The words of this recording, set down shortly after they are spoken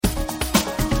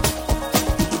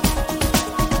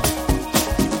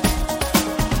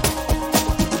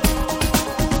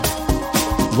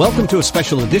Welcome to a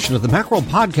special edition of the Macworld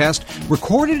Podcast,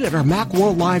 recorded at our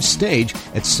Macworld Live stage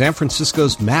at San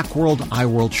Francisco's Macworld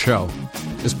iWorld show.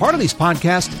 As part of these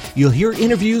podcasts, you'll hear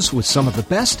interviews with some of the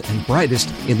best and brightest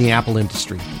in the Apple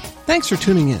industry. Thanks for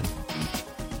tuning in.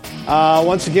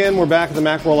 Once again, we're back at the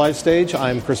Macworld Live stage.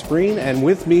 I'm Chris Breen, and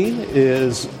with me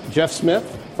is Jeff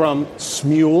Smith from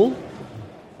Smule,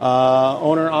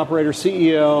 owner, operator,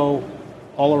 CEO,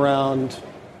 all-around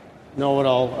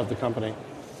know-it-all of the company.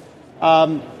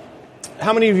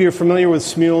 How many of you are familiar with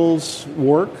Smule's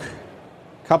work?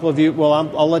 A couple of you. Well,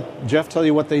 I'll let Jeff tell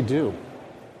you what they do.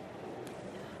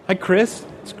 Hi, Chris.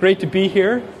 It's great to be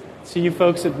here. See you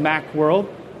folks at Macworld.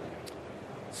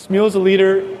 Smule is a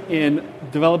leader in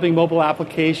developing mobile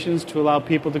applications to allow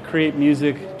people to create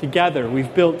music together.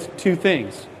 We've built two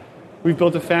things. We've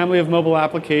built a family of mobile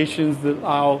applications that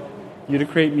allow you to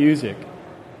create music.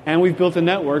 And we've built a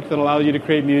network that allows you to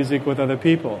create music with other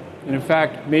people. And in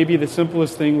fact, maybe the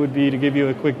simplest thing would be to give you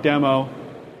a quick demo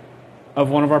of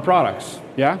one of our products.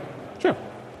 Yeah? Sure.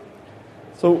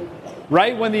 So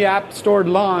right when the App Store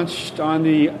launched on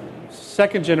the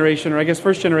second generation, or I guess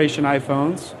first generation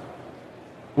iPhones,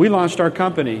 we launched our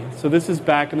company. So this is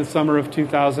back in the summer of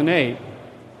 2008.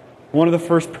 One of the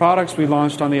first products we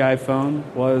launched on the iPhone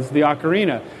was the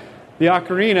Ocarina. The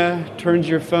Ocarina turns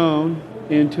your phone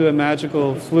into a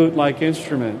magical flute-like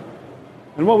instrument.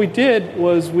 And what we did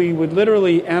was we would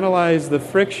literally analyze the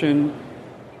friction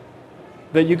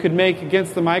that you could make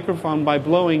against the microphone by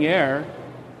blowing air,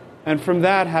 and from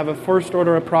that have a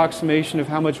first-order approximation of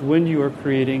how much wind you are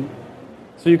creating,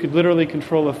 so you could literally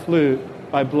control a flute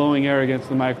by blowing air against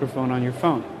the microphone on your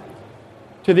phone.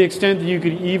 To the extent that you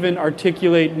could even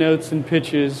articulate notes and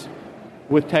pitches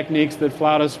with techniques that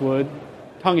flautists would,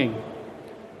 tonguing.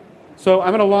 So I'm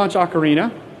going to launch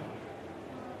Ocarina.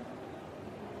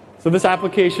 So this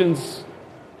application's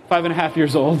 5.5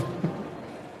 years old.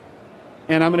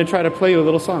 And I'm going to try to play you a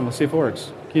little song. Let's see if it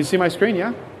works. Can you see my screen,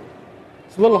 yeah?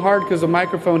 It's a little hard because the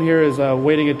microphone here is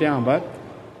weighting it down, but...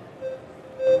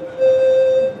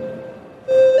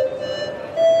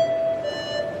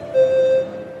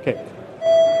 Okay.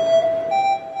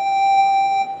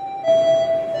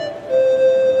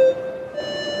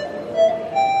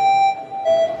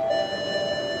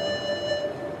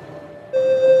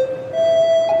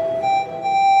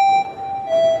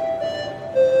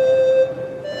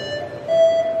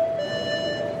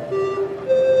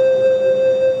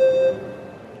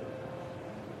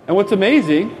 And what's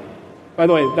amazing, by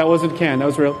the way, that wasn't canned, that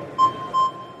was real,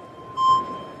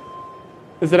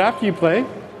 is that after you play, you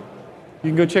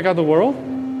can go check out the world,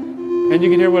 and you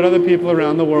can hear what other people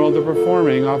around the world are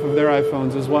performing off of their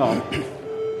iPhones as well.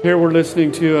 Here we're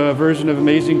listening to a version of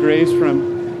Amazing Grace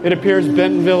from, it appears,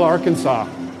 Bentonville, Arkansas.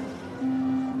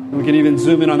 And we can even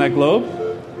zoom in on that globe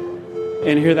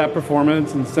and hear that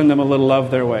performance and send them a little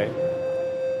love their way.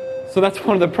 So that's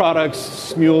one of the products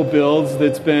Smule builds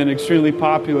that's been extremely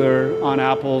popular on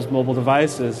Apple's mobile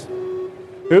devices.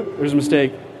 Oop, there's a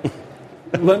mistake.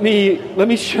 Let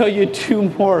me show you two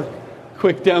more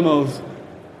quick demos.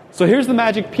 So here's the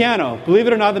Magic Piano. Believe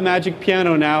it or not, the Magic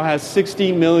Piano now has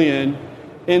 60 million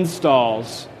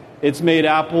installs. It's made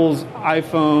Apple's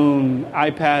iPhone,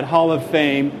 iPad Hall of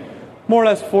Fame more or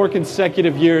less 4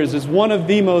 consecutive years as one of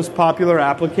the most popular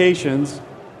applications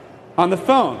on the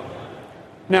phone.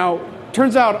 Now,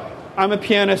 turns out I'm a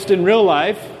pianist in real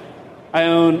life. I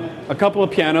own a couple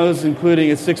of pianos, including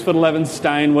a 6'11"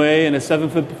 Steinway and a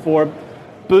 7'4"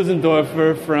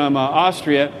 Bösendorfer from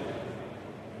Austria.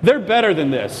 They're better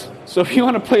than this. So if you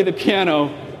want to play the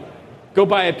piano, go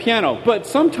buy a piano. But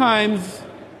sometimes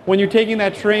when you're taking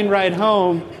that train ride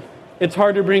home, it's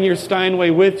hard to bring your Steinway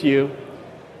with you.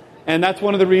 And that's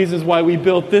one of the reasons why we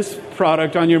built this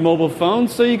product on your mobile phone,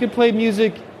 so you could play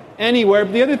music anywhere.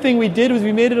 But the other thing we did was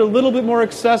we made it a little bit more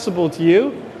accessible to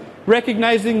you,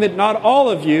 recognizing that not all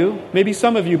of you, maybe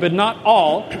some of you, but not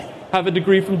all, have a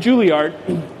degree from Juilliard.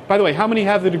 By the way, how many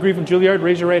have the degree from Juilliard?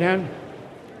 Raise your right hand.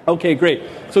 Okay, great.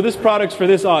 So this product's for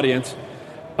this audience.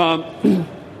 But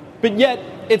yet,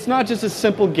 it's not just a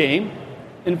simple game.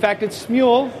 In fact, at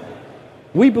Smule,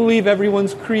 we believe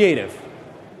everyone's creative.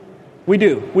 We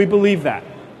do. We believe that.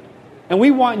 And we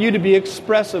want you to be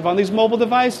expressive on these mobile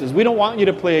devices. We don't want you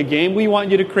to play a game. We want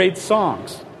you to create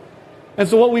songs. And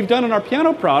so what we've done in our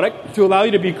piano product to allow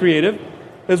you to be creative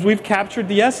is we've captured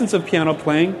the essence of piano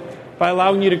playing by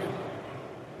allowing you to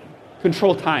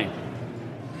control time.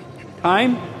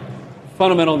 Time,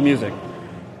 fundamental in music.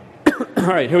 All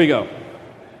right, here we go.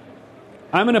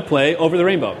 I'm going to play Over the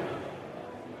Rainbow.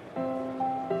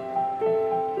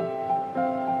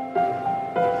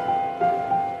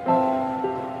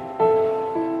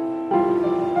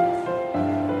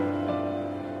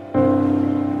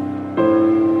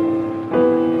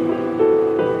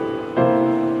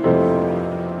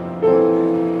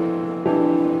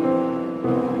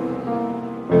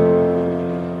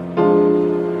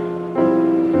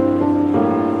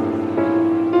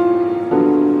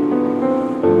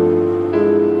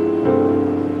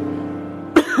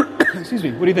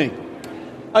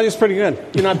 I think it's pretty good.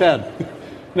 You're not bad.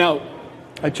 Now,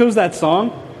 I chose that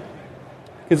song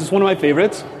because it's one of my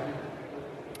favorites.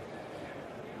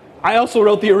 I also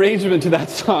wrote the arrangement to that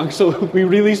song. So we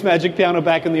released Magic Piano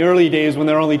back in the early days when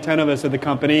there were only 10 of us at the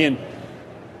company, and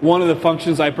one of the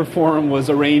functions I performed was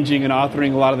arranging and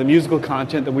authoring a lot of the musical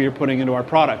content that we were putting into our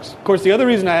products. Of course, the other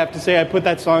reason I have to say I put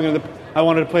that song I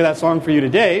wanted to play that song for you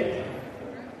today,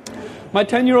 my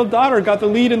 10-year-old daughter got the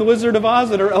lead in The Wizard of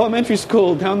Oz at her elementary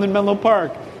school down in Menlo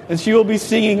Park, and she will be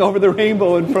singing Over the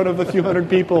Rainbow in front of a few hundred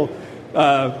people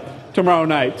tomorrow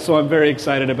night. So I'm very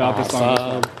excited about this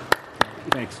song.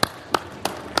 Thanks.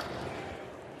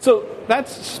 So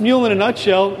that's Smule in a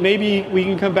nutshell. Maybe we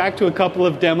can come back to a couple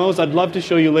of demos. I'd love to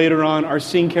show you later on our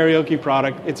Sing Karaoke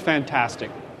product. It's fantastic.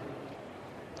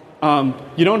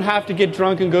 You don't have to get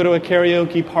drunk and go to a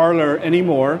karaoke parlor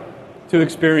anymore to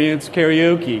experience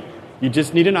karaoke. You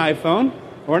just need an iPhone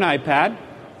or an iPad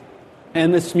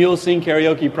and the Smule Sing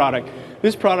Karaoke product.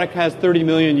 This product has 30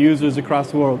 million users across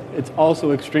the world. It's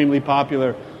also extremely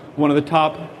popular, one of the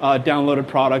top downloaded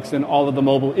products in all of the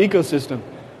mobile ecosystem.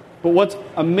 But what's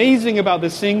amazing about the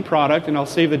Sing product, and I'll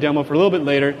save the demo for a little bit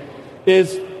later,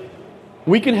 is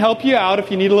we can help you out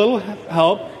if you need a little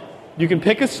help. You can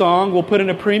pick a song, we'll put in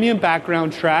a premium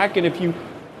background track, and if you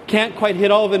can't quite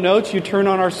hit all of the notes, you turn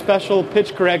on our special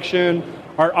pitch correction,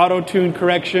 our auto-tune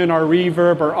correction, our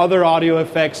reverb, our other audio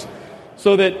effects,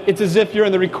 so that it's as if you're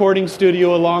in the recording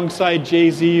studio alongside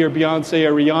Jay-Z or Beyonce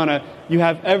or Rihanna. You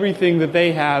have everything that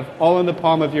they have all in the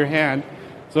palm of your hand.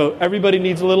 So everybody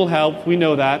needs a little help. We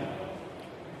know that.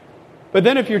 But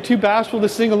then if you're too bashful to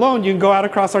sing alone, you can go out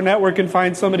across our network and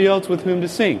find somebody else with whom to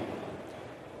sing.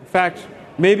 In fact,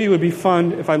 maybe it would be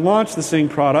fun if I launched the Sing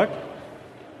product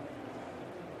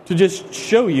to just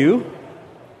show you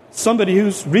somebody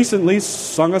who's recently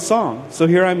sung a song. So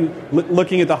here I'm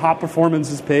looking at the Hot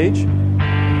Performances page.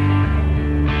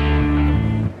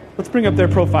 Let's bring up their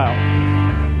profile.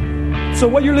 So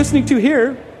what you're listening to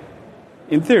here,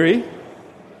 in theory,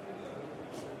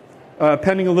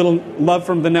 pending a little love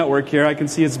from the network here, I can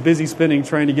see it's busy spinning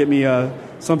trying to get me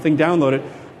something downloaded.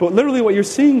 But literally what you're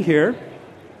seeing here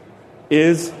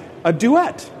is a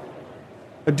duet.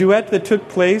 A duet that took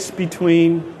place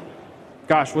between,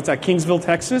 Kingsville,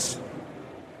 Texas?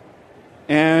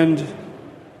 And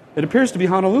it appears to be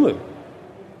Honolulu.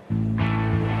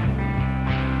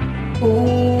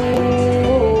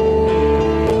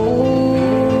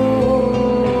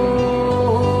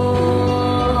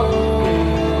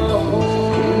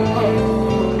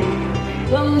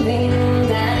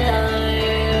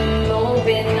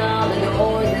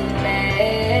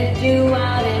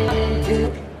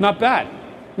 Not bad.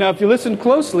 Now, if you listen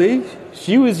closely,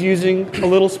 she was using a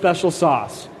little special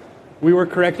sauce. We were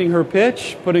correcting her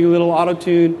pitch, putting a little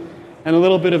auto-tune and a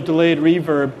little bit of delayed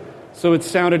reverb, so it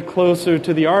sounded closer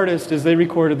to the artist as they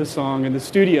recorded the song in the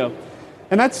studio.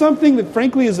 And that's something that,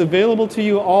 frankly, is available to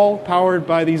you all powered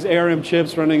by these ARM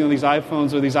chips running on these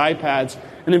iPhones or these iPads.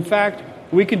 And in fact,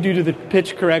 we can do the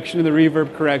pitch correction and the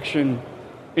reverb correction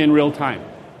in real time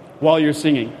while you're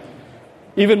singing.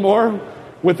 Even more,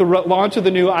 with the launch of the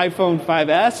new iPhone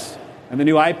 5S and the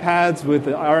new iPads with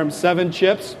the ARM7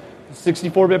 chips,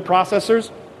 64-bit processors,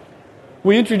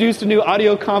 we introduced a new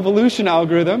audio convolution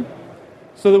algorithm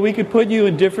so that we could put you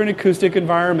in different acoustic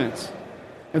environments.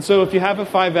 And so if you have a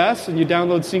 5S and you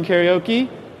download Sing Karaoke,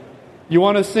 you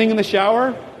want to sing in the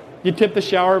shower, you tap the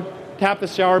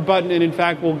shower button, and in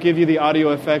fact we'll give you the audio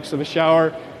effects of a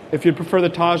shower. If you prefer the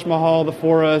Taj Mahal, the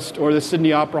Forest, or the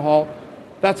Sydney Opera Hall,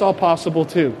 that's all possible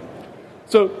too.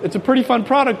 So it's a pretty fun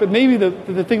product, but maybe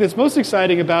the thing that's most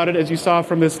exciting about it, as you saw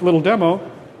from this little demo,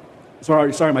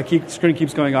 sorry, my screen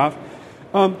keeps going off,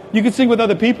 you can sing with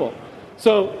other people.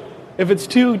 So if it's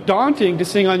too daunting to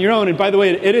sing on your own, and by the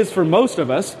way, it is for most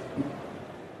of us,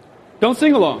 don't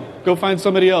sing along. Go find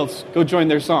somebody else. Go join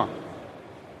their song.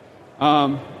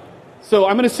 So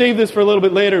I'm going to save this for a little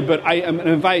bit later, but I am going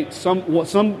to invite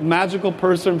some magical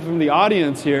person from the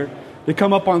audience here to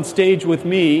come up on stage with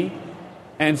me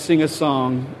and sing a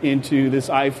song into this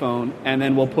iPhone, and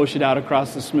then we'll push it out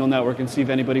across the Smule network and see if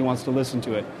anybody wants to listen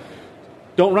to it.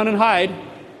 Don't run and hide.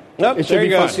 Nope, there he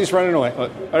goes. He's running away.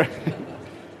 All right.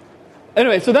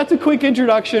 Anyway, so that's a quick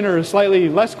introduction, or a slightly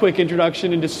less quick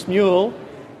introduction into Smule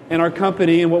and our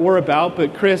company and what we're about.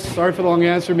 But Chris, sorry for the long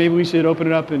answer. Maybe we should open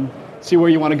it up and see where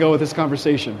you want to go with this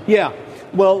conversation. Yeah.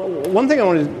 Well, one thing I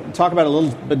want to talk about a little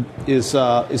bit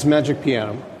is Magic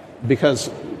Piano,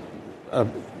 because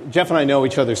Jeff and I know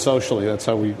each other socially. That's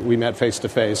how we met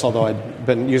face-to-face, although I'd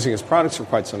been using his products for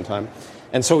quite some time.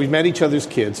 And so we've met each other's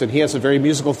kids, and he has a very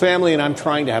musical family, and I'm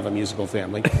trying to have a musical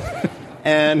family.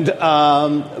 And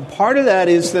part of that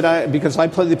is that because I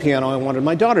play the piano, I wanted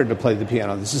my daughter to play the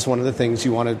piano. This is one of the things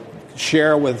you want to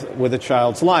share with a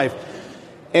child's life.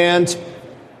 And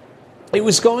it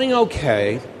was going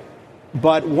okay,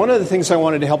 but one of the things I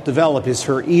wanted to help develop is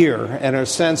her ear and her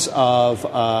sense of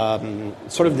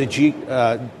sort of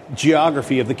the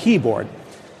geography of the keyboard.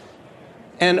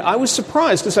 And I was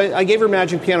surprised because I gave her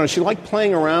Magic Piano. She liked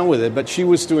playing around with it, but she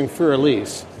was doing Für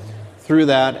Elise through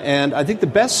that. And I think the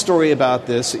best story about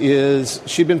this is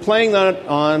she'd been playing that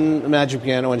on Magic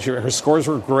Piano, and her scores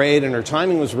were great, and her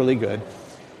timing was really good.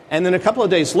 And then a couple of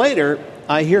days later,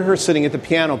 I hear her sitting at the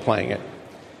piano playing it.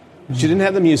 She didn't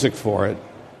have the music for it.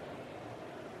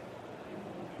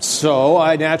 So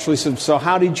I naturally said, so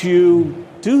how did you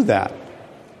do that?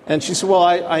 And she said, well,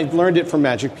 I learned it from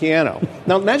Magic Piano.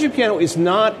 Now, Magic Piano is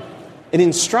not an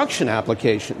instruction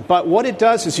application, but what it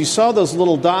does is you saw those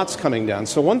little dots coming down.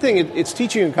 So one thing, it's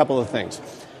teaching you a couple of things.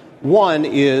 One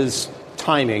is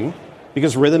timing,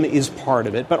 because rhythm is part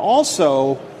of it, but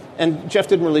also, and Jeff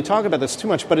didn't really talk about this too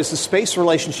much, but it's the space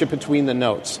relationship between the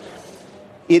notes.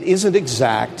 It isn't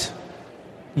exact.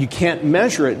 You can't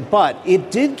measure it, but it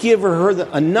did give her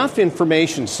enough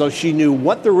information so she knew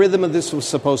what the rhythm of this was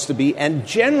supposed to be and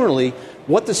generally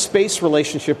what the space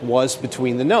relationship was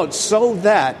between the notes so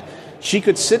that she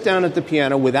could sit down at the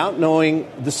piano without knowing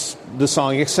the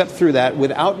song, except through that,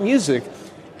 without music,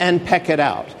 and peck it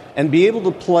out and be able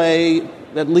to play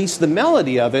at least the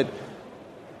melody of it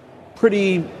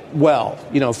pretty well,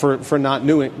 for not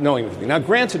knowing anything. Now,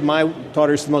 granted, my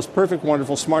daughter's the most perfect,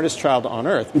 wonderful, smartest child on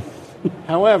earth.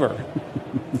 However,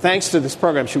 thanks to this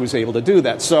program, she was able to do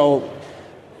that. So,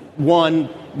 one,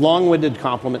 long-winded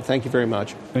compliment. Thank you very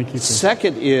much. Thank you.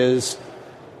 Second is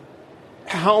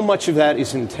how much of that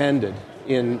is intended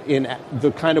in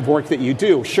the kind of work that you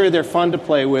do. Sure, they're fun to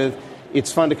play with.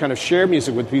 It's fun to kind of share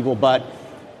music with people, but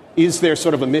is there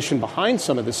sort of a mission behind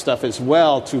some of this stuff as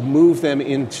well to move them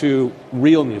into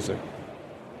real music?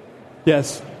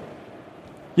 Yes.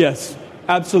 Yes,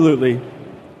 absolutely.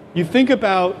 You think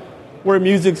about where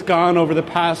music's gone over the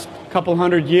past couple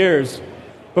hundred years.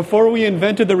 Before we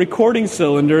invented the recording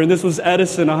cylinder, and this was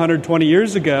Edison 120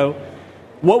 years ago,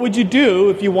 what would you do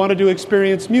if you wanted to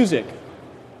experience music?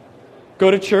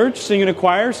 Go to church, sing in a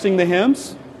choir, sing the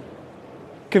hymns?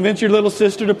 Convince your little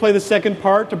sister to play the second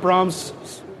part to Brahms'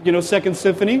 Second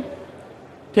Symphony?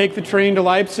 Take the train to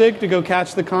Leipzig to go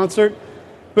catch the concert?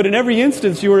 But in every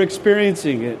instance, you were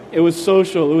experiencing it. It was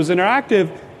social. It was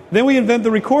interactive. Then we invent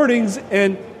the recordings,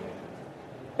 and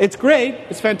it's great.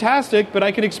 It's fantastic, but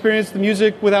I can experience the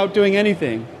music without doing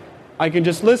anything. I can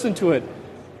just listen to it.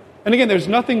 And again, there's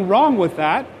nothing wrong with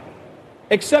that,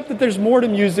 except that there's more to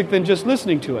music than just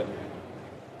listening to it.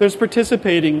 There's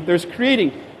participating, there's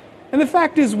creating. And the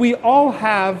fact is, we all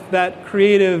have that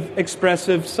creative,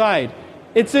 expressive side.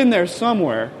 It's in there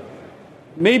somewhere.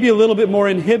 Maybe a little bit more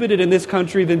inhibited in this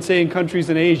country than, say, in countries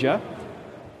in Asia.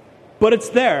 But it's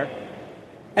there.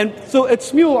 And so at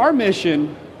Smule, our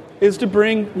mission is to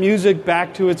bring music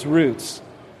back to its roots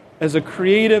as a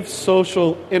creative,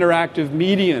 social, interactive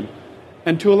medium,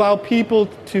 and to allow people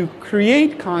to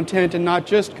create content and not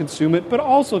just consume it, but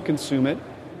also consume it,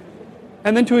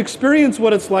 and then to experience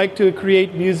what it's like to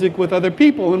create music with other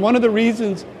people. And one of the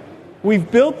reasons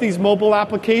we've built these mobile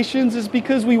applications is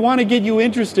because we want to get you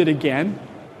interested again.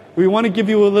 We want to give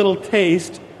you a little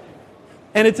taste.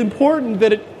 And it's important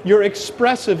that you're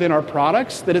expressive in our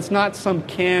products, that it's not some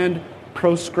canned,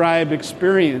 proscribed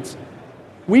experience.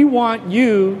 We want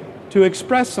you to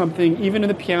express something, even in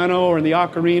the piano or in the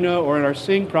ocarina or in our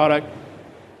Sing product.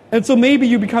 And so maybe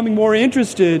you're becoming more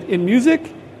interested in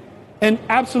music, and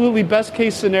absolutely best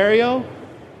case scenario,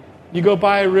 you go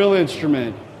buy a real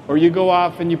instrument, or you go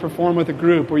off and you perform with a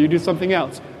group, or you do something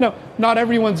else. No, not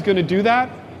everyone's going to do that,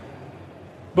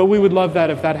 but we would love that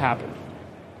if that happened.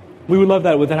 We would love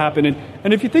that if that happened.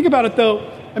 And if you think about it, though,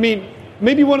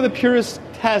 maybe one of the purest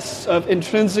tests of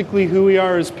intrinsically who we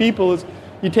are as people is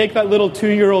you take that little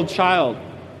 2-year-old child,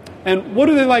 and what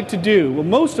do they like to do? Well,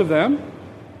 most of them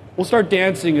will start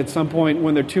dancing at some point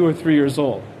when they're 2 or 3 years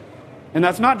old. And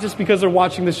that's not just because they're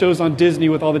watching the shows on Disney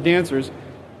with all the dancers.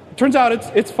 It turns out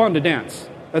it's fun to dance.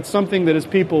 That's something that as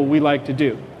people we like to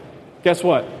do. Guess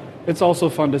what? It's also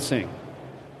fun to sing.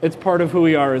 It's part of who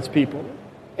we are as people.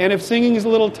 And if singing is a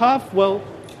little tough, well,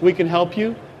 we can help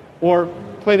you. Or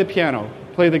play the piano,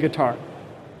 play the guitar.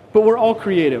 But we're all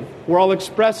creative. We're all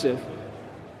expressive.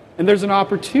 And there's an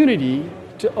opportunity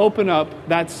to open up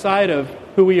that side of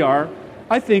who we are,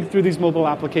 I think, through these mobile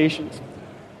applications.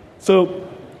 So,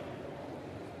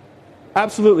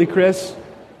 absolutely, Chris,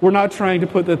 we're not trying to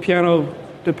put the piano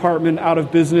department out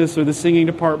of business or the singing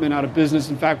department out of business.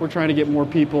 In fact, we're trying to get more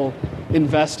people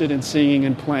invested in singing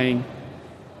and playing.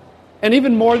 And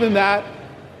even more than that,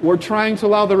 we're trying to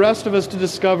allow the rest of us to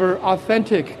discover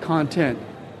authentic content.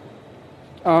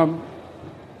 Can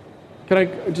I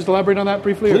just elaborate on that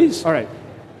briefly? Please. All right.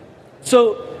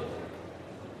 So,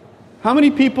 how many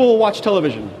people watch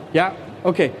television? Yeah?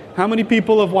 Okay. How many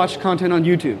people have watched content on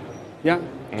YouTube? Yeah?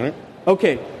 All right.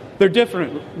 Okay. They're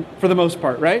different for the most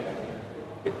part, right?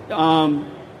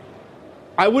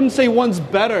 I wouldn't say one's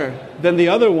better than the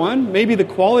other one. Maybe the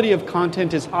quality of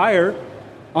content is higher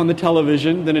on the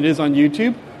television than it is on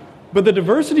YouTube. But the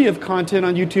diversity of content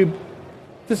on YouTube,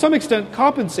 to some extent,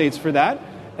 compensates for that.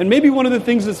 And maybe one of the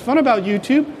things that's fun about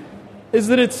YouTube is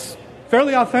that it's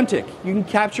fairly authentic. You can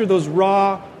capture those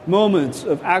raw moments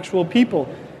of actual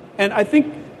people. And I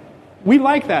think we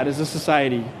like that as a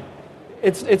society.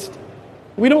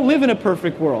 We don't live in a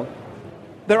perfect world.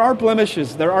 There are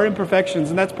blemishes, there are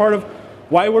imperfections, and that's part of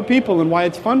why we're people and why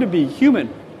it's fun to be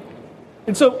human.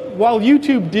 And so while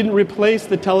YouTube didn't replace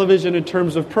the television in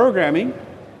terms of programming,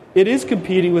 it is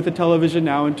competing with the television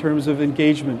now in terms of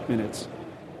engagement minutes.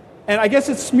 And I guess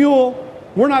at Smule,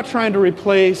 we're not trying to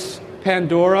replace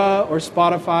Pandora or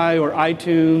Spotify or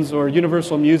iTunes or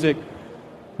Universal Music,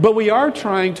 but we are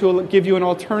trying to give you an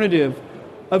alternative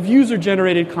of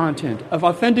user-generated content, of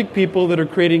authentic people that are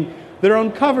creating their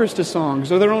own covers to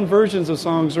songs or their own versions of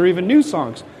songs or even new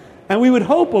songs. And we would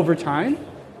hope over time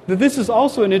that this is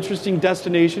also an interesting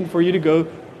destination for you to go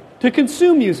to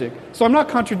consume music. So I'm not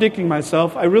contradicting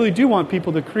myself. I really do want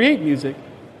people to create music.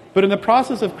 But in the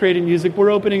process of creating music, we're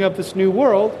opening up this new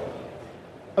world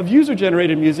of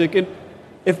user-generated music. And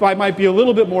if I might be a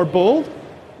little bit more bold,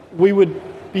 we would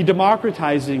be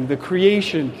democratizing the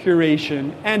creation,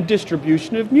 curation, and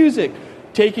distribution of music,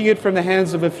 taking it from the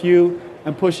hands of a few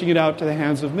and pushing it out to the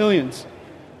hands of millions,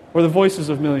 or the voices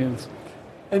of millions.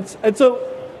 And so,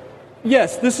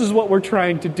 yes, this is what we're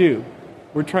trying to do.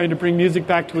 We're trying to bring music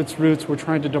back to its roots. We're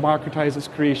trying to democratize its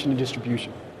creation and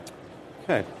distribution.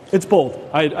 Okay. It's bold.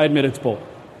 I admit it's bold.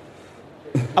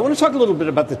 I want to talk a little bit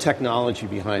about the technology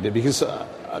behind it, because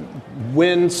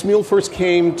when Smule first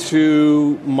came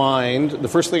to mind, the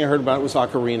first thing I heard about it was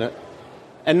Ocarina,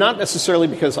 and not necessarily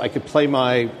because I could play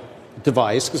my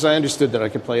device, because I understood that I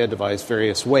could play a device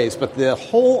various ways, but the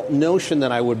whole notion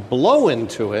that I would blow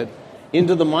into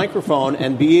the microphone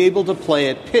and be able to play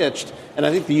it pitched, and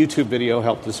I think the YouTube video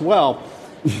helped as well.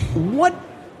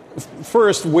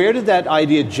 First, where did that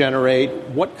idea generate?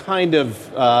 What kind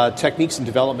of techniques and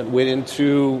development went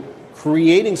into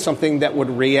creating something that would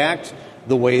react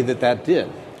the way that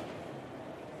did?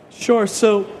 Sure.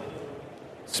 So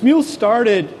Smule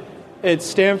started at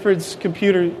Stanford's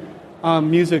computer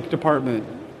music department,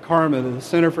 CARMA, the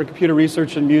Center for Computer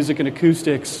Research in Music and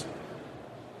Acoustics.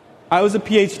 I was a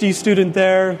PhD student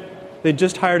there. They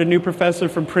just hired a new professor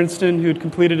from Princeton who had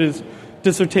completed his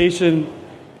dissertation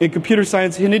in computer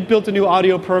science, and he'd built a new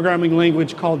audio programming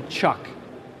language called Chuck.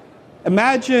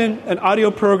 Imagine an audio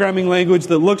programming language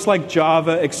that looks like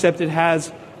Java, except it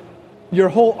has your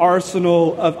whole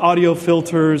arsenal of audio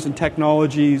filters and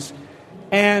technologies,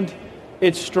 and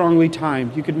it's strongly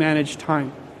timed. You could manage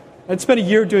time. I'd spent a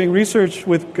year doing research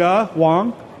with Ge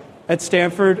Wang at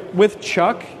Stanford with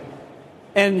Chuck,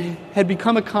 and had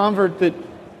become a convert that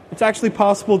it's actually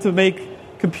possible to make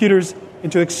computers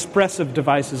into expressive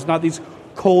devices, not these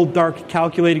cold, dark,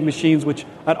 calculating machines, which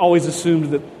I'd always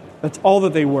assumed that that's all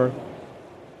that they were.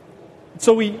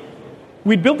 So we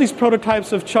built these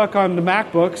prototypes of Chuck on the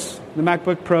MacBooks, the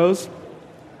MacBook Pros,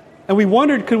 and we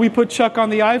wondered, could we put Chuck on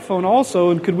the iPhone also,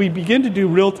 and could we begin to do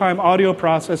real-time audio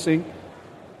processing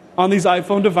on these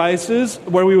iPhone devices,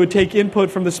 where we would take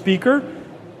input from the speaker,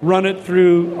 run it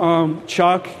through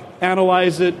Chuck,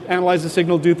 analyze the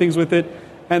signal, do things with it,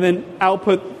 and then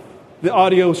output the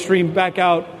audio stream back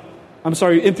out, in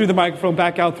through the microphone,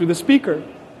 back out through the speaker.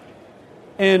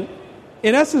 And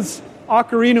in essence,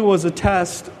 Ocarina was a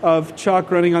test of Chuck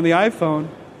running on the iPhone,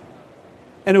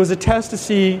 and it was a test to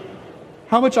see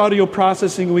how much audio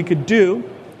processing we could do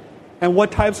and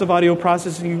what types of audio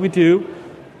processing we do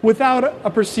without a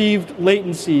perceived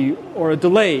latency or a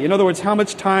delay. In other words, how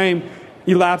much time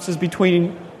elapses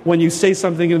between when you say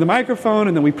something in the microphone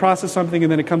and then we process something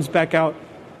and then it comes back out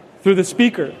through the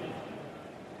speaker.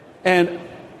 And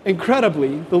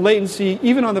incredibly, the latency,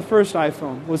 even on the first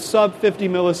iPhone, was sub 50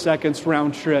 milliseconds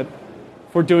round trip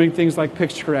for doing things like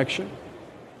pitch correction.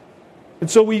 And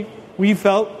so we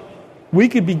felt we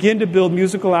could begin to build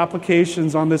musical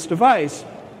applications on this device.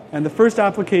 And the first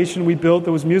application we built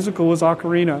that was musical was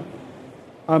Ocarina.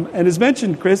 And as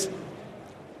mentioned, Chris,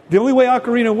 The only way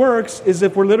Ocarina works is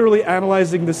if we're literally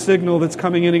analyzing the signal that's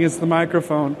coming in against the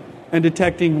microphone and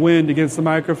detecting wind against the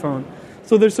microphone.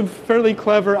 So there's some fairly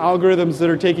clever algorithms that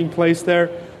are taking place there.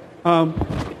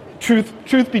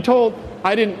 Truth be told,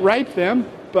 I didn't write them,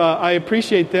 but I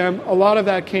appreciate them. A lot of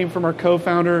that came from our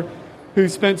co-founder, who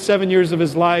spent 7 years of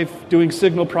his life doing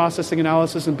signal processing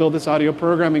analysis and built this audio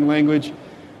programming language.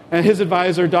 And his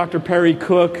advisor, Dr. Perry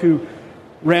Cook, who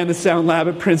ran the Sound Lab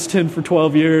at Princeton for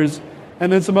 12 years.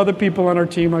 And then some other people on our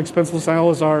team, like Spencer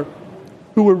Salazar,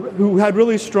 who had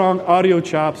really strong audio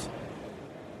chops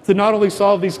to not only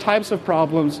solve these types of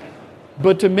problems,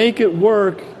 but to make it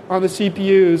work on the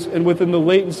CPUs and within the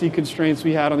latency constraints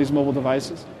we had on these mobile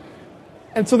devices.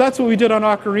 And so that's what we did on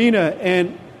Ocarina,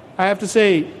 and I have to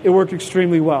say, it worked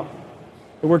extremely well.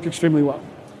 It worked extremely well.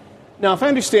 Now, if I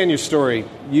understand your story,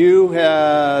 you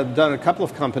had done a couple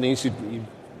of companies, you've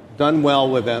done well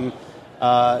with them.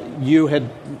 You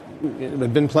had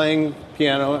been playing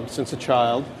piano since a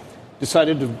child,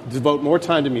 decided to devote more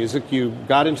time to music. You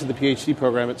got into the PhD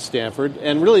program at Stanford,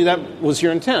 and really that was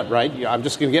your intent, right? I'm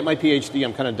just going to get my PhD,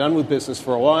 I'm kind of done with business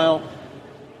for a while,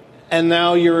 and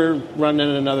now you're running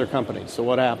another company. So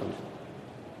what happened?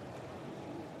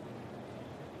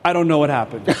 I don't know what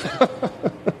happened.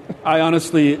 I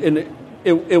honestly,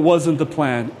 it wasn't the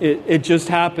plan. It just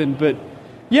happened. But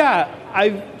yeah,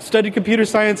 I studied computer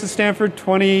science at Stanford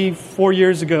 24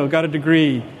 years ago, got a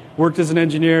degree, worked as an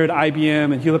engineer at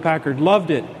IBM and Hewlett-Packard,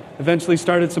 loved it. Eventually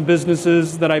started some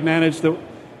businesses that I managed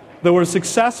that were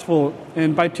successful.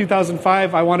 And by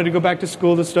 2005, I wanted to go back to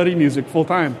school to study music full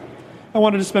time. I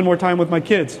wanted to spend more time with my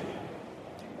kids.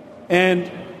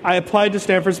 And I applied to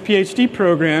Stanford's PhD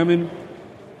program, and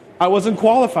I wasn't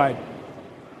qualified.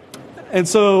 And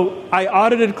so I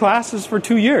audited classes for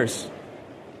 2 years,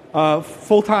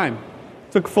 full time,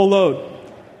 took full load,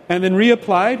 and then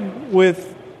reapplied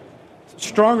with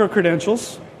stronger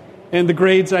credentials and the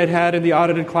grades I'd had in the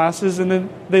audited classes, and then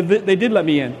they did let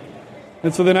me in.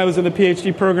 And so then I was in the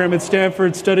PhD program at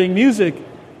Stanford studying music.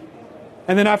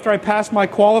 And then after I passed my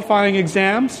qualifying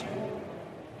exams,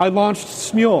 I launched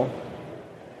Smule.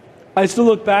 I still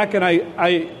look back and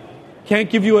I can't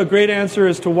give you a great answer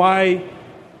as to why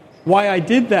I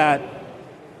did that.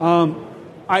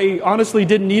 I honestly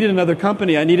didn't need another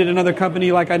company. I needed another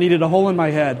company like I needed a hole in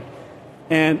my head.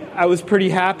 And I was pretty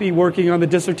happy working on the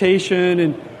dissertation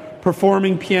and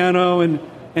performing piano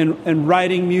and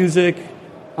writing music,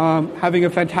 having a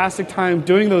fantastic time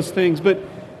doing those things. But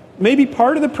maybe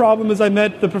part of the problem is I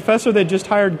met the professor that just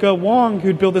hired, Ge Wang,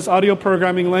 who'd built this audio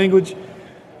programming language,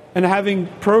 and having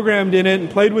programmed in it and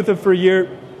played with it for a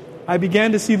year, I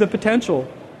began to see the potential.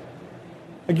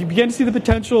 I began to see the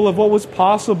potential of what was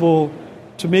possible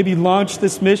to maybe launch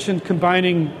this mission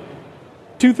combining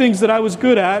two things that I was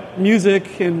good at,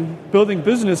 music and building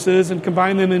businesses, and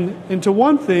combine them into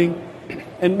one thing,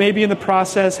 and maybe in the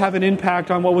process have an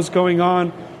impact on what was going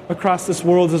on across this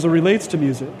world as it relates to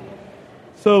music.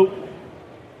 So,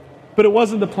 but it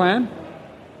wasn't the plan.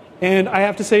 And I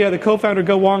have to say, the co-founder,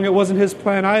 Ge Wang, it wasn't his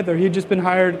plan either. He'd just been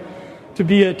hired to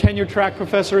be a tenure-track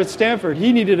professor at Stanford.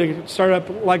 He needed a startup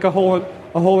like a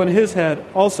hole in his head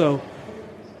also.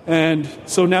 And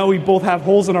so now we both have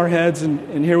holes in our heads,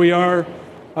 and here we are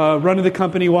running the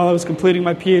company while I was completing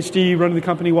my PhD, running the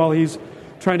company while he's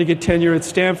trying to get tenure at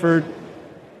Stanford.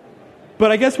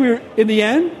 But I guess in the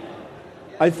end,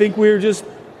 I think we were just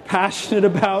passionate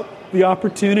about the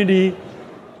opportunity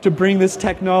to bring this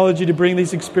technology, to bring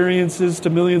these experiences to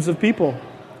millions of people.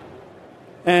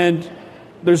 And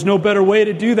there's no better way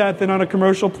to do that than on a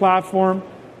commercial platform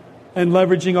and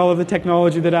leveraging all of the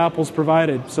technology that Apple's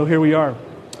provided. So here we are.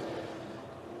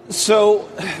 So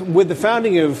with the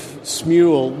founding of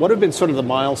Smule, what have been sort of the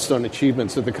milestone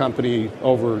achievements of the company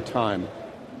over time?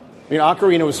 I mean,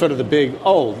 Ocarina was sort of the big,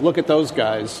 oh, look at those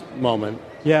guys moment.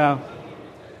 Yeah.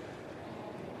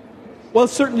 Well,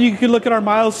 certainly you could look at our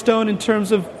milestone in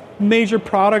terms of major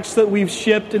products that we've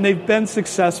shipped, and they've been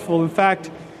successful. In fact,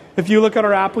 if you look at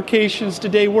our applications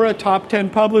today, we're a top 10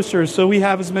 publisher, so we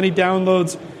have as many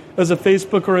downloads as a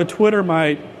Facebook or a Twitter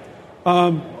might.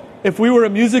 If we were a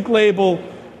music label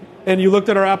and you looked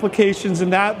at our applications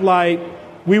in that light,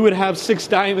 we would have 6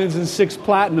 diamonds and 6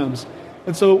 platinums.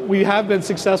 And so we have been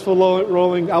successful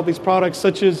rolling out these products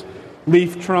such as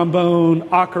Leaf Trombone,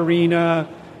 Ocarina,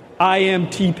 I Am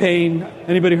T-Pain.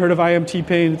 Anybody heard of I Am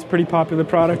T-Pain? It's a pretty popular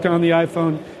product on the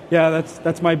iPhone. Yeah,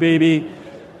 that's my baby.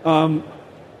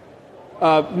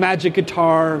 Magic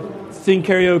Guitar, Sing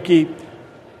Karaoke.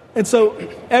 And so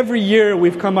every year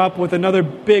we've come up with another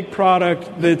big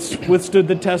product that's withstood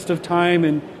the test of time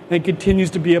and continues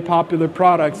to be a popular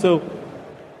product. So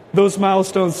those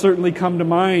milestones certainly come to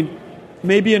mind.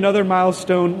 maybe another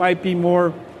milestone might be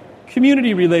more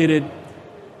community related.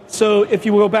 So if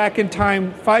you go back in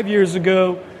time 5 years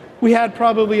ago, we had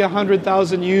probably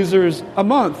 100,000 users a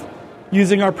month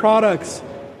using our products.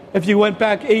 If you went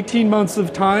back 18 months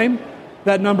of time,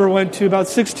 that number went to about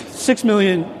 6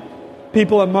 million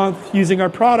people a month using our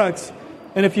products.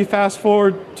 And if you fast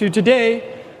forward to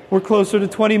today, we're closer to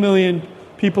 20 million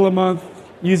people a month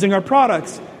using our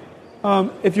products.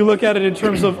 If you look at it in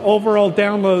terms of overall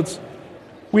downloads,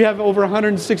 we have over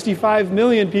 165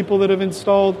 million people that have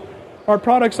installed our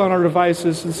products on our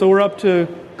devices. And so we're up to,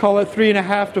 call it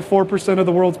 3.5% to 4% of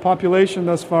the world's population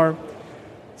thus far.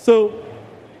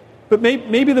 But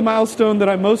maybe the milestone that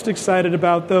I'm most excited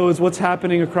about, though, is what's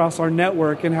happening across our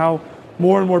network and how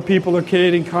more and more people are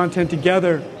creating content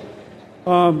together.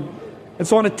 And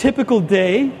so on a typical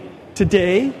day,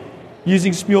 today,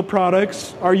 using Smule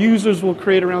products, our users will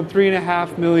create around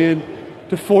 3.5 million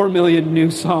to 4 million new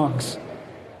songs.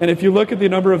 And if you look at the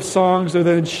number of songs that are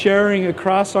then sharing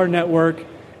across our network,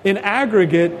 in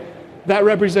aggregate, that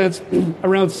represents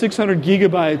around 600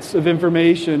 gigabytes of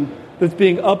information that's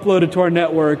being uploaded to our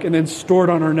network and then stored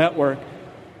on our network.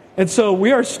 And so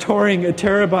we are storing a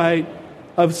terabyte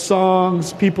of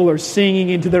songs people are singing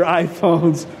into their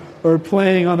iPhones or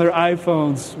playing on their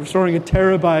iPhones. We're storing a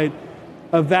terabyte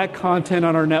of that content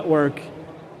on our network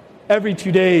every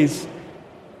 2 days.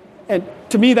 And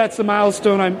to me, that's the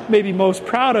milestone I'm maybe most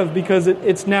proud of, because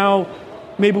it's now,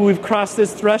 maybe we've crossed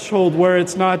this threshold where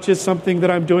it's not just something that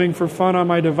I'm doing for fun on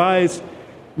my device.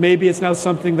 Maybe it's now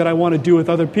something that I want to do with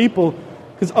other people,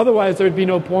 because otherwise there'd be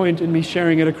no point in me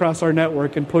sharing it across our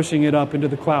network and pushing it up into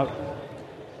the cloud.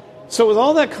 So with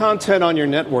all that content on your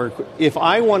network, if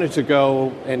I wanted to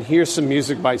go and hear some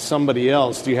music by somebody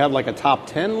else, do you have like a top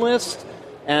 10 list?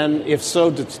 And if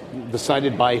so,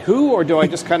 decided by who? Or do I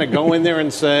just kind of go in there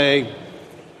and say,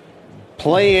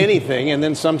 play anything, and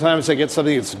then sometimes I get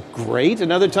something that's great,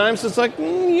 and other times it's like,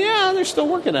 yeah, they're still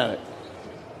working at it?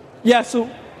 Yeah, so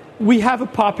we have a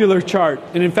popular chart,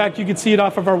 and in fact, you can see it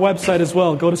off of our website as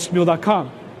well. Go to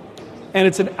Smule.com. And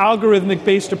it's an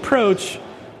algorithmic-based approach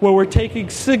where we're taking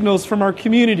signals from our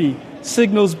community,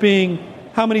 signals being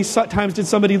how many times did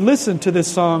somebody listen to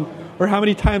this song, or how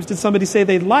many times did somebody say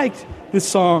they liked this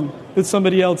song that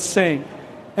somebody else sang.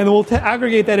 And then we'll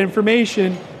aggregate that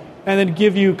information and then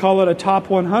give you, call it a top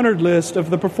 100 list of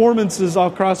the performances all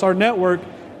across our network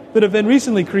that have been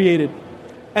recently created.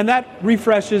 And that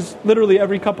refreshes literally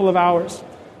every couple of hours.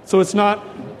 So it's not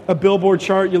a Billboard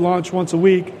chart you launch once a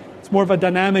week. It's more of a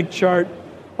dynamic chart,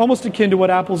 almost akin to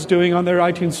what Apple's doing on their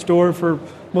iTunes store for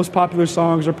most popular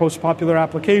songs or most popular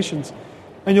applications.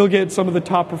 And you'll get some of the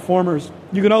top performers.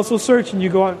 You can also search, and you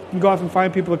go off and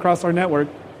find people across our network.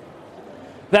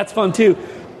 That's fun too.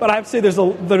 But I have to say there's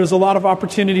a lot of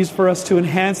opportunities for us to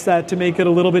enhance that, to make it a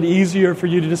little bit easier for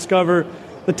you to discover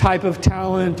the type of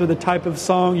talent or the type of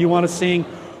song you want to sing,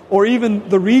 or even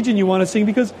the region you want to sing.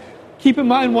 Because keep in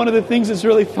mind, one of the things that's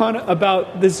really fun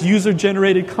about this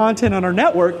user-generated content on our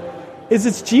network is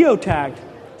it's geotagged.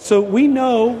 So we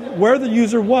know where the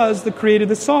user was that created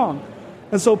the song.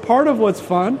 And so part of what's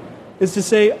fun is to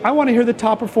say, I want to hear the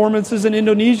top performances in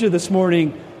Indonesia this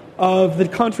morning of the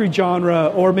country genre,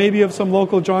 or maybe of some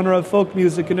local genre of folk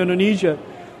music in Indonesia.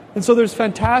 And so there's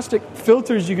fantastic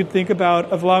filters you could think about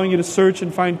of allowing you to search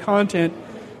and find content,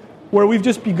 where we've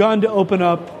just begun to open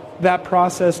up that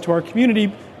process to our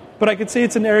community. But I could say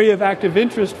it's an area of active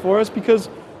interest for us, because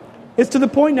it's to the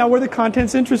point now where the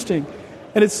content's interesting.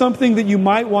 And it's something that you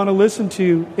might want to listen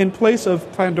to in place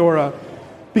of Pandora,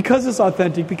 because it's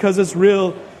authentic, because it's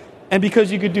real, and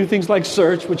because you could do things like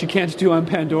search, which you can't do on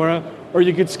Pandora, or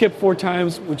you could skip 4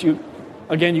 times, which you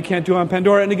can't do on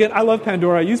Pandora. And again, I love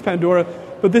Pandora, I use Pandora,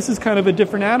 but this is kind of a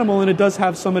different animal, and it does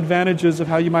have some advantages of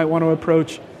how you might want to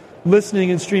approach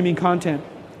listening and streaming content.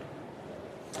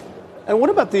 And what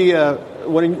about the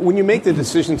when you make the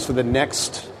decisions for the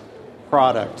next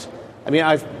product? I mean,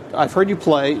 I've heard you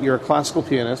play. You're a classical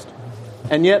pianist,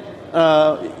 and yet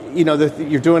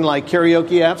you're doing like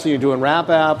karaoke apps, and you're doing rap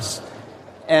apps,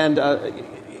 and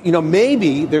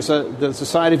maybe there's a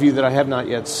side of you that I have not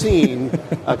yet seen,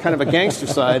 kind of a gangster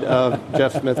side of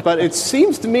Jeff Smith. But it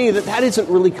seems to me that isn't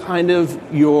really kind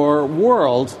of your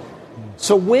world.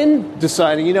 So when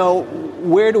deciding,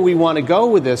 where do we want to go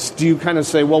with this? Do you kind of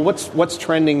say, well, what's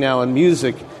trending now in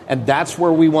music, and that's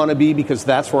where we want to be because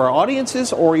that's where our audience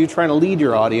is? Or are you trying to lead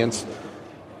your audience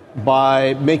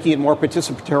by making it more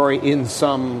participatory in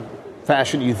some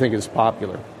fashion you think is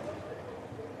popular?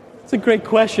 It's a great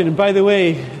question. And by the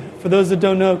way, for those that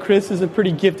don't know, Chris is a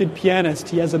pretty gifted pianist.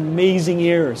 He has amazing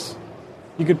ears.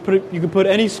 You could put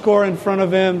any score in front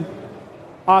of him,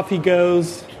 off he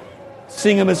goes.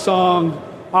 sing him a song,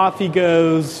 off he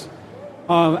goes.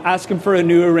 Ask him for a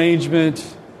new arrangement,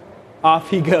 off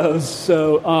he goes.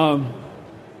 So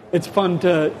it's fun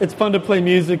to play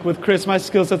music with Chris. My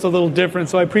skill set's a little different,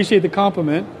 so I appreciate the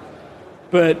compliment.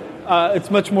 But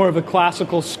it's much more of a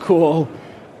classical school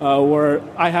where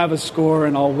I have a score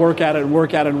and I'll work at it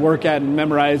and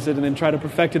memorize it and then try to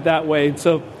perfect it that way.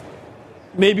 So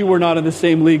maybe we're not in the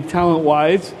same league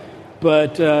talent-wise,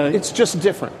 but it's just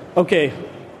different. Okay,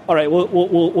 all right.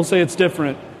 We'll say it's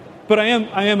different. But I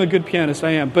am a good pianist.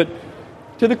 I am. But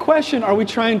to the question, are we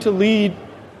trying to lead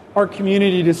our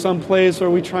community to some place, or are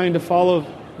we trying to follow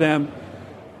them?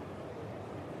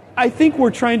 I think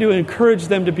we're trying to encourage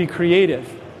them to be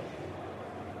creative.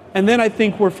 And then I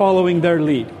think we're following their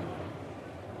lead.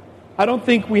 I don't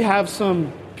think we have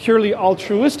some purely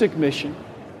altruistic mission.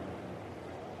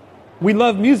 We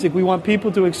love music. We want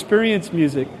people to experience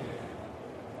music.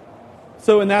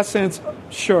 So in that sense,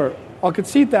 sure, I'll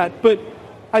concede that. But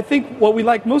I think what we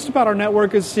like most about our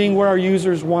network is seeing where our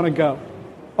users want to go.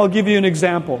 I'll give you an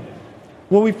example.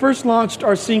 When we first launched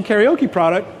our Sing Karaoke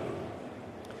product,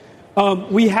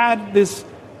 we had this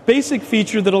basic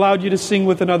feature that allowed you to sing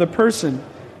with another person,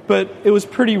 but it was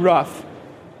pretty rough.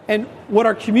 And what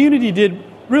our community did,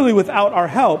 really without our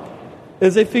help,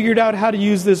 is they figured out how to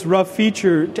use this rough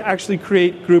feature to actually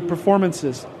create group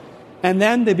performances. And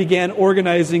then they began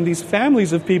organizing these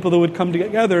families of people that would come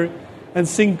together and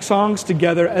sing songs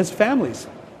together as families.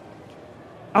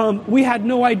 We had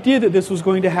no idea that this was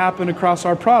going to happen across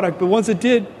our product, but once it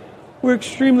did, we're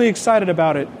extremely excited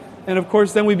about it. And of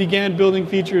course, then we began building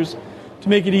features to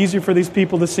make it easier for these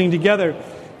people to sing together.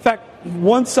 In fact,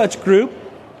 one such group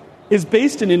is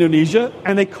based in Indonesia,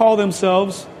 and they call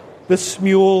themselves the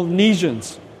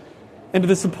Smule-Nesians. And to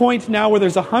this point now where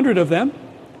there's 100 of them,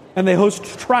 and they host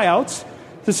tryouts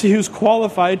to see who's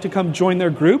qualified to come join their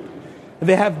group.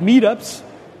 They have meetups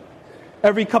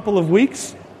every couple of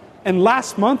weeks. And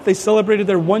last month, they celebrated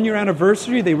their 1-year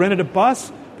anniversary. They rented a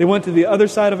bus. They went to the other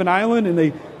side of an island, and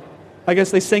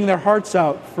they sang their hearts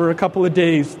out for a couple of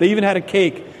days. They even had a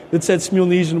cake that said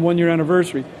Smule-Nesian 1-year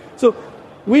anniversary. So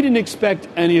we didn't expect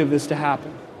any of this to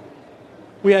happen.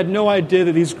 We had no idea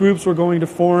that these groups were going to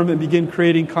form and begin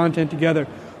creating content together.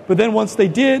 But then once they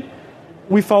did,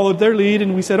 we followed their lead,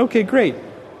 and we said, okay, great.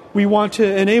 We want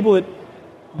to enable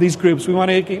these groups. We want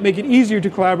to make it easier to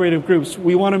collaborate with groups.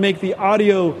 We want to make the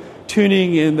audio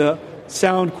tuning and the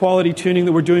sound quality tuning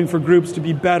that we're doing for groups to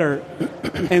be better.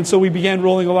 And so we began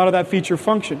rolling a lot of that feature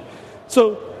function.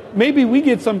 So maybe we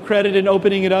get some credit in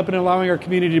opening it up and allowing our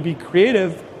community to be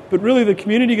creative, but really the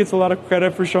community gets a lot of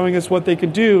credit for showing us what they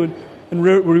can do and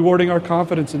rewarding our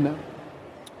confidence in them.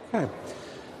 Okay.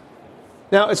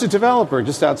 Now, as a developer,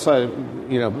 just outside,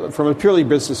 from a purely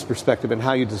business perspective and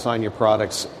how you design your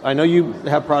products, I know you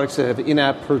have products that have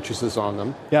in-app purchases on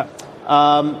them. Yeah.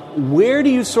 Where do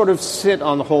you sort of sit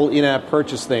on the whole in-app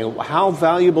purchase thing? How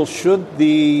valuable should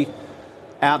the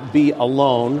app be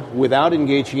alone without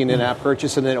engaging in in-app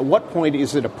purchase? And then at what point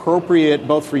is it appropriate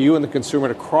both for you and the consumer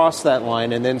to cross that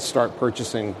line and then start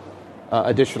purchasing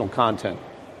additional content?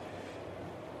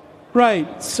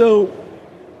 Right. So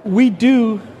we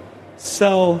do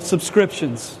sell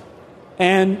subscriptions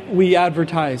and we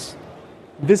advertise.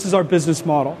 This is our business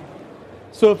model.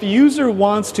 So if a user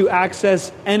wants to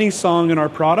access any song in our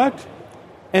product,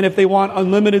 and if they want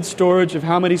unlimited storage of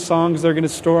how many songs they're going to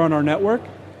store on our network,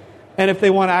 and if they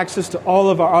want access to all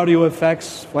of our audio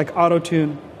effects like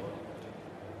Auto-Tune,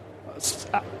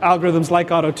 algorithms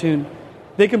like Auto-Tune,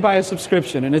 they can buy a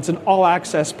subscription, and it's an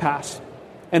all-access pass.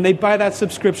 And they buy that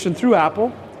subscription through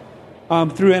Apple,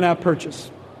 through in-app purchase.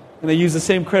 And they use the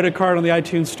same credit card on the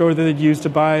iTunes store that they'd use to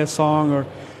buy a song or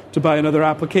to buy another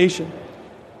application.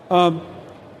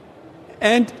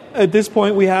 And at this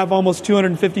point, we have almost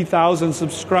 250,000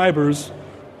 subscribers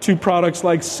to products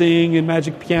like Sing and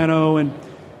Magic Piano and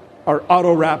our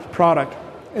Auto-Wrap product.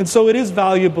 And so it is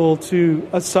valuable to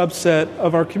a subset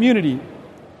of our community.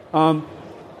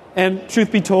 And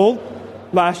truth be told,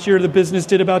 last year the business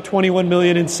did about $21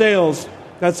 million in sales.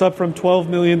 That's up from $12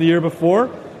 million the year before.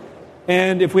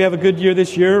 And if we have a good year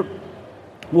this year,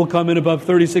 we'll come in above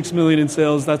 $36 million in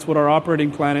sales. That's what our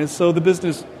operating plan is. So the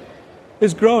business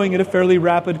is growing at a fairly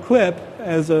rapid clip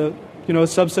as a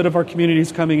subset of our community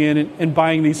is coming in and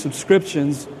buying these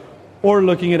subscriptions or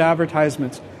looking at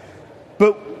advertisements.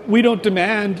 But we don't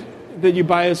demand that you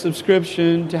buy a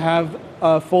subscription to have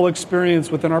a full experience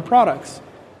within our products.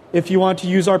 If you want to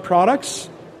use our products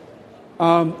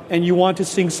and you want to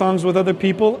sing songs with other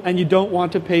people and you don't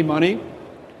want to pay money,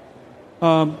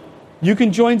 you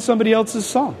can join somebody else's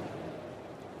song.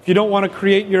 If you don't want to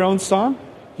create your own song,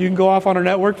 you can go off on our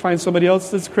network, find somebody else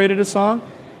that's created a song,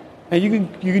 and you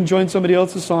can join somebody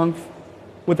else's song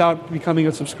without becoming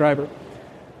a subscriber.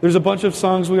 There's a bunch of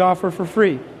songs we offer for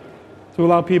free to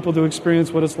allow people to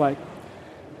experience what it's like.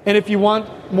 And if you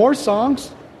want more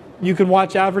songs, you can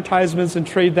watch advertisements and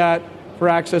trade that for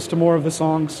access to more of the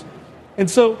songs. And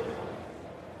so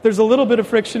there's a little bit of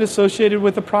friction associated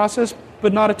with the process,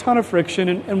 but not a ton of friction.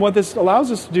 And what this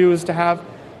allows us to do is to have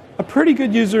a pretty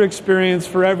good user experience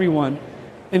for everyone,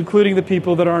 including the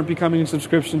people that aren't becoming a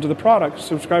subscribers to the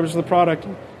product.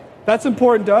 That's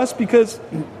important to us because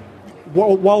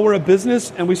while we're a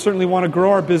business and we certainly want to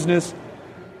grow our business,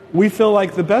 we feel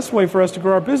like the best way for us to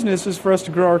grow our business is for us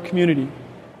to grow our community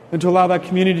and to allow that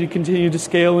community to continue to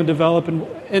scale and develop,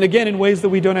 and again, in ways that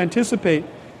we don't anticipate.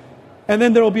 And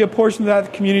then there will be a portion of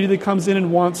that community that comes in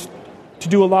and wants to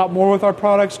do a lot more with our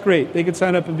products. Great. They could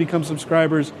sign up and become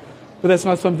subscribers, but that's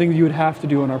not something you would have to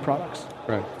do on our products.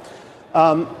 Right.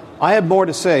 I have more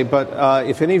to say, but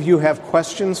if any of you have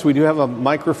questions, we do have a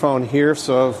microphone here,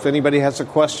 so if anybody has a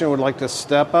question would like to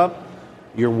step up,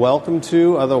 you're welcome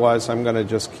to. Otherwise, I'm going to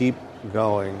just keep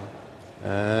going.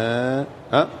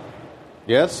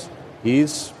 Yes?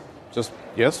 Yes?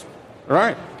 All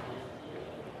right.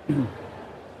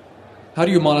 How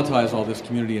do you monetize all this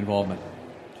community involvement?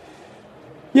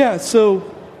 Yeah,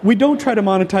 so we don't try to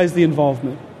monetize the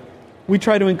involvement. We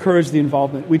try to encourage the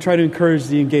involvement. We try to encourage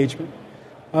the engagement.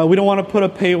 We don't want to put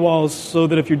up paywalls so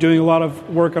that if you're doing a lot of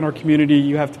work on our community,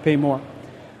 you have to pay more.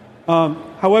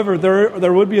 However,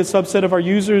 there would be a subset of our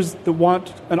users that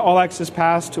want an all-access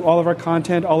pass to all of our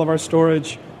content, all of our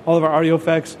storage, all of our audio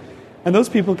effects, and those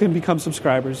people can become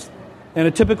subscribers. And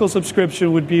a typical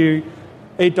subscription would be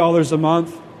 $8 a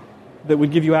month that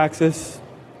would give you access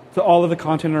to all of the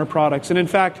content in our products. And in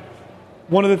fact,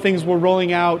 one of the things we're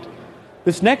rolling out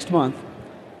this next month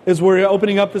is we're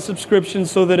opening up the subscription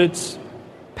so that it's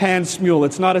pan-Smule.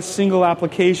 It's not a single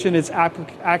application. It's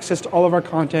access to all of our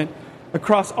content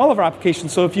across all of our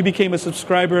applications. So if you became a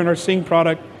subscriber in our Sing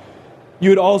product, you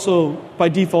would also, by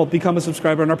default, become a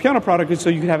subscriber in our piano product,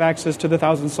 so you could have access to the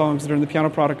 1,000 songs that are in the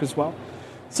piano product as well.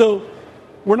 So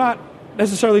we're not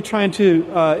necessarily trying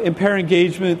to impair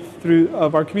engagement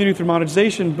of our community through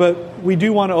monetization, but we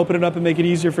do want to open it up and make it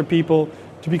easier for people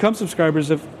to become subscribers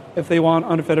if they want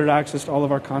unfettered access to all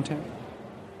of our content.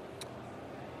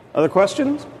 Other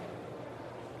questions?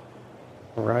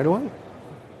 Right away.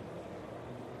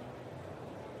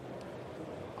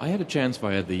 I had a chance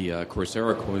via the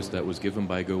Coursera course that was given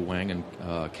by Go Wang and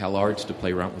CalArts to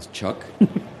play around with Chuck.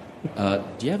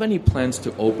 Do you have any plans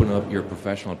to open up your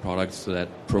professional products so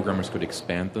that programmers could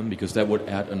expand them? Because that would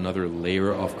add another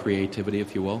layer of creativity,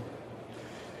 if you will.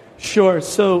 Sure.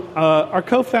 So our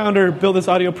co-founder built this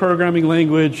audio programming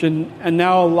language, and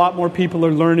now a lot more people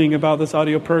are learning about this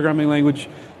audio programming language.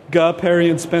 Gup, Perry,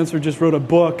 and Spencer just wrote a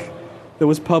book that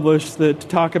was published to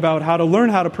talk about how to learn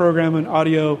how to program an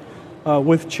audio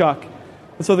with Chuck.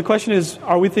 And so the question is,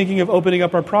 are we thinking of opening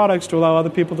up our products to allow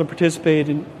other people to participate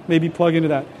and maybe plug into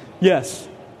that? Yes.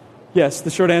 Yes,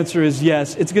 the short answer is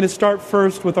yes. It's going to start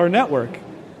first with our network,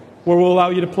 where we'll allow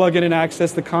you to plug in and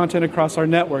access the content across our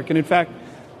network. And in fact,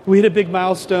 we hit a big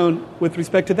milestone with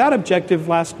respect to that objective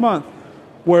last month,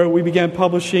 where we began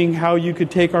publishing how you could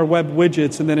take our web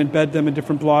widgets and then embed them in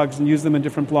different blogs and use them in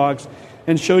different blogs,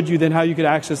 and showed you then how you could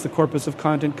access the corpus of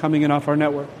content coming in off our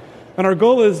network. And our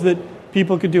goal is that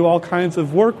people could do all kinds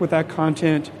of work with that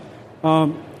content,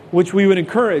 which we would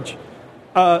encourage.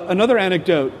 Another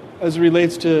anecdote as it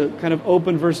relates to kind of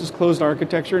open versus closed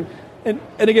architecture. And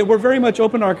again, we're very much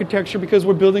open architecture because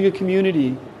we're building a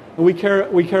community. And we care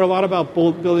a lot about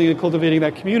building and cultivating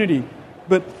that community.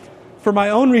 But for my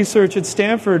own research at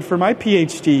Stanford, for my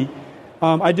PhD,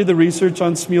 I did the research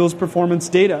on Smule's performance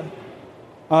data.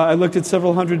 I looked at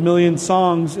several 100 million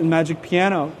songs in Magic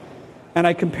Piano, and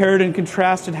I compared and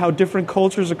contrasted how different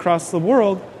cultures across the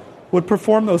world would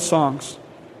perform those songs.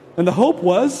 And the hope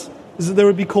is that there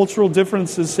would be cultural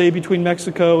differences, say, between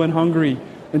Mexico and Hungary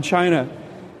and China.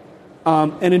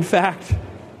 And in fact,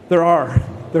 there are.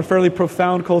 There are fairly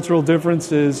profound cultural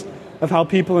differences of how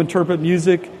people interpret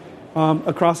music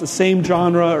across the same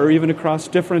genre or even across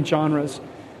different genres.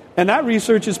 And that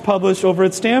research is published over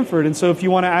at Stanford. And so if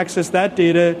you want to access that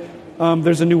data,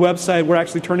 there's a new website we're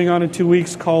actually turning on in 2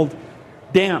 weeks called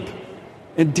DAMP.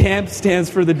 And DAMP stands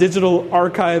for the Digital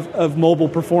Archive of Mobile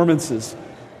Performances.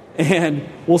 And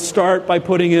we'll start by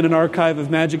putting in an archive of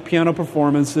Magic Piano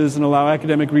performances and allow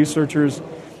academic researchers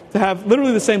to have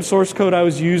literally the same source code I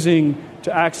was using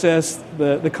to access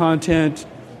the content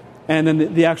and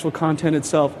then the actual content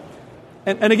itself.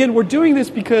 And again, we're doing this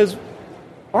because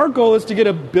our goal is to get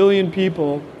 1 billion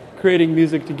people creating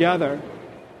music together.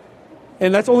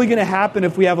 And that's only going to happen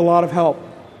if we have a lot of help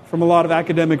from a lot of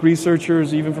academic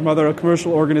researchers, even from other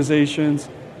commercial organizations.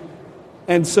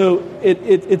 And so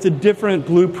it's a different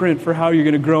blueprint for how you're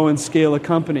going to grow and scale a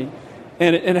company.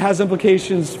 And it has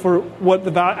implications for what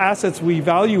the assets we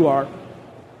value are.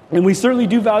 And we certainly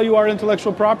do value our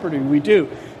intellectual property. We do.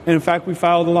 And in fact, we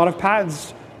filed a lot of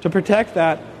patents to protect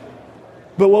that.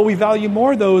 But what we value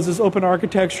more, though, is this open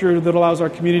architecture that allows our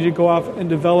community to go off and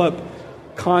develop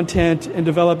content and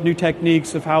develop new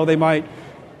techniques of how they might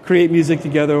create music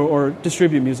together or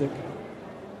distribute music.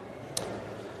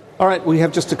 All right, we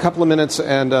have just a couple of minutes,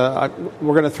 and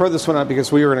we're going to throw this one out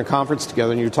because we were in a conference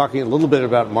together, and you were talking a little bit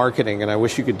about marketing, and I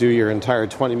wish you could do your entire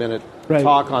 20-minute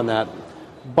talk on that.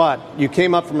 But you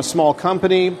came up from a small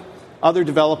company. Other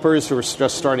developers who are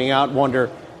just starting out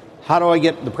wonder, how do I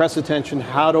get the press attention?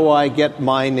 How do I get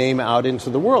my name out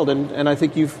into the world? And I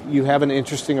think you have an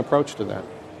interesting approach to that.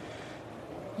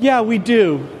 Yeah, we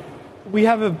do. We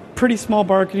have a pretty small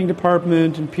marketing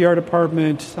department and PR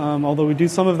department, although we do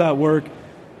some of that work.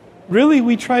 Really,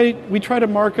 we try to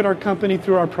market our company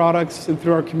through our products and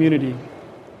through our community.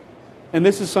 And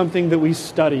this is something that we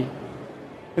study.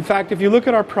 In fact, if you look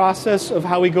at our process of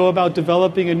how we go about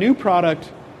developing a new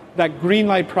product, that green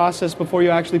light process before you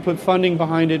actually put funding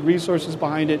behind it, resources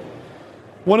behind it,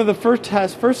 one of the first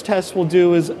tests we'll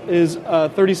do is a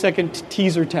 30-second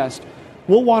teaser test.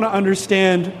 We'll want to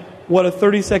understand what a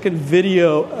 30-second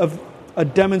video of a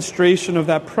demonstration of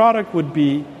that product would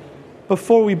be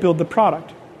before we build the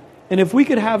product. And if we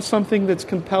could have something that's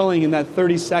compelling in that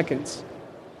 30 seconds,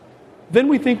 then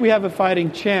we think we have a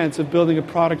fighting chance of building a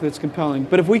product that's compelling.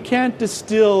 But if we can't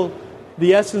distill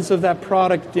the essence of that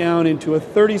product down into a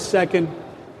 30-second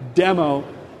demo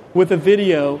with a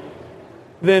video,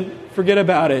 then forget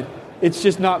about it. It's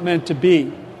just not meant to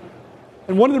be.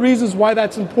 And one of the reasons why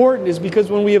that's important is because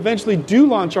when we eventually do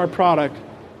launch our product,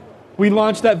 we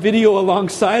launch that video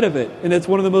alongside of it. And it's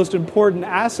one of the most important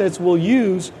assets we'll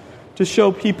use to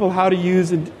show people how to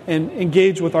use and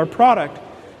engage with our product.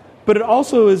 But it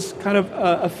also is kind of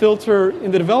a filter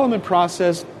in the development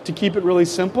process to keep it really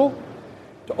simple,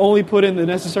 to only put in the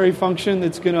necessary function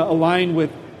that's going to align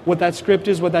with what that script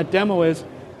is, what that demo is.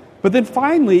 But then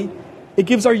finally, it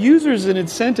gives our users an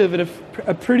incentive and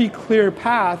a pretty clear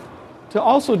path to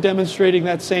also demonstrating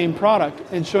that same product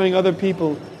and showing other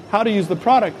people how to use the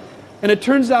product. And it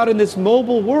turns out in this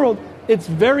mobile world, it's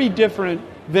very different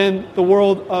than the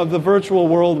world of the virtual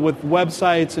world with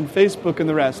websites and Facebook and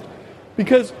the rest.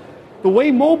 Because the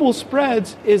way mobile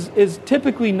spreads is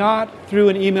typically not through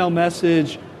an email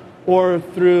message or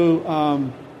through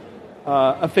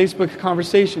a Facebook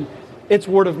conversation. It's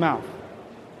word of mouth.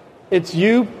 It's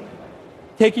you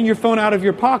taking your phone out of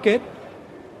your pocket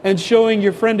and showing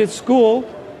your friend at school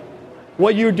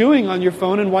what you're doing on your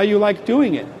phone and why you like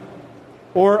doing it.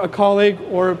 Or a colleague,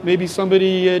 or maybe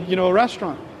somebody at a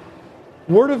restaurant.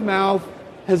 Word of mouth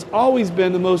has always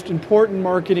been the most important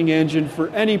marketing engine for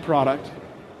any product.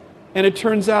 And it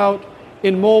turns out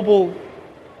in mobile,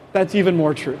 that's even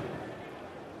more true.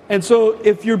 And so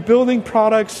if you're building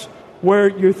products where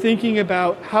you're thinking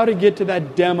about how to get to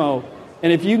that demo,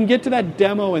 and if you can get to that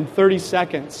demo in 30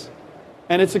 seconds,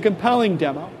 and it's a compelling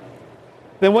demo,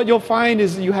 then what you'll find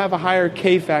is that you have a higher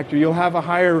K factor. You'll have a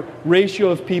higher ratio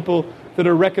of people that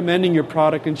are recommending your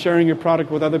product and sharing your product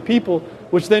with other people,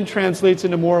 which then translates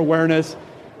into more awareness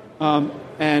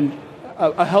and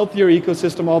a healthier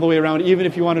ecosystem all the way around, even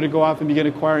if you wanted to go off and begin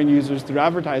acquiring users through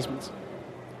advertisements.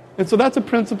 And so that's a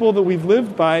principle that we've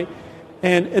lived by,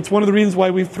 and it's one of the reasons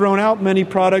why we've thrown out many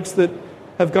products that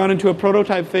have gone into a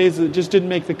prototype phase that just didn't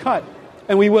make the cut,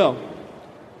 and we will.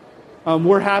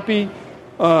 We're happy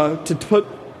to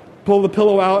pull the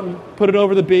pillow out and put it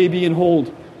over the baby and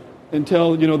hold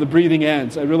until the breathing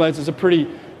ends. I realize it's a pretty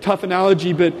tough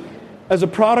analogy, but as a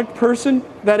product person,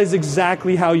 that is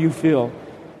exactly how you feel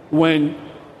when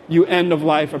you end of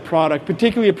life a product,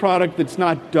 particularly a product that's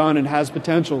not done and has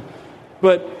potential.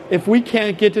 But if we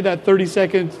can't get to that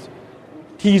 30-second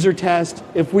teaser test,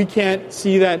 if we can't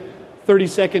see that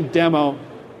 30-second demo,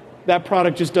 that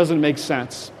product just doesn't make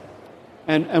sense,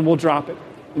 and we'll drop it.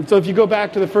 And so if you go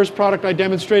back to the first product I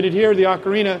demonstrated here, the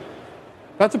Ocarina,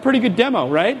 that's a pretty good demo,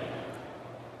 right?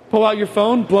 Pull out your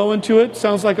phone, blow into it,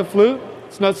 sounds like a flute.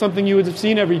 It's not something you would have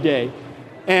seen every day.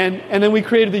 And then we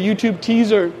created the YouTube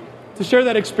teaser to share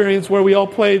that experience where we all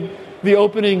played the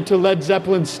opening to Led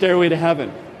Zeppelin's Stairway to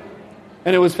Heaven.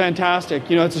 And it was fantastic.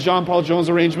 It's a Jean-Paul Jones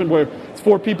arrangement where it's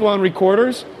 4 people on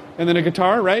recorders and then a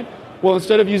guitar, right? Well,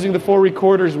 instead of using the 4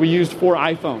 recorders, we used 4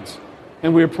 iPhones.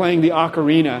 And we were playing the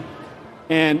Ocarina.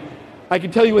 And I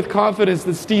can tell you with confidence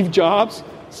that Steve Jobs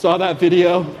saw that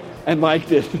video and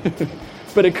liked it.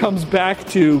 But it comes back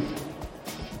to,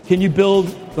 can you build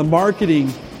the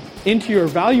marketing into your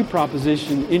value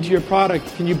proposition, into your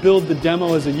product? Can you build the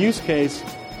demo as a use case?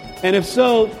 And if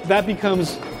so, that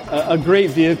becomes a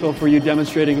great vehicle for you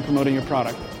demonstrating and promoting your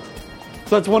product.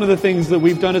 So that's one of the things that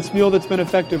we've done at Smule that's been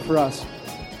effective for us.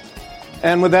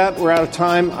 And with that, we're out of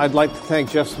time. I'd like to thank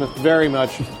Jeff Smith very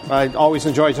much. I always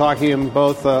enjoy talking to him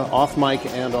both off mic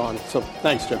and on. So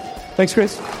thanks, Jeff. Thanks,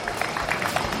 Chris.